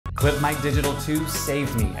ClipMic Digital 2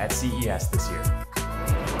 saved me at CES this year.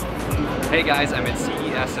 Hey guys, I'm at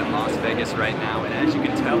CES in Las Vegas right now, and as you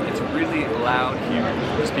can tell, it's really loud here.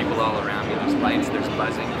 There's people all around me, there's lights, there's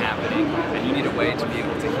buzzing happening, and you need a way to be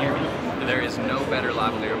able to hear me. There is no better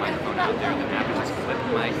lavalier microphone out there than Apogee's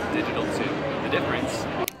ClipMic Digital 2. The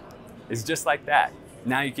difference is just like that.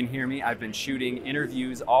 Now you can hear me. I've been shooting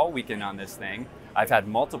interviews all weekend on this thing. I've had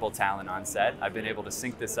multiple talent on set. I've been able to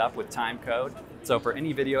sync this up with time code. So for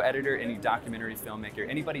any video editor, any documentary filmmaker,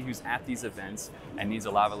 anybody who's at these events and needs a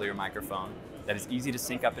lavalier microphone that is easy to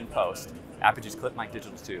sync up in post, Apogee's ClipMic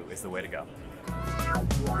Digital 2 is the way to go.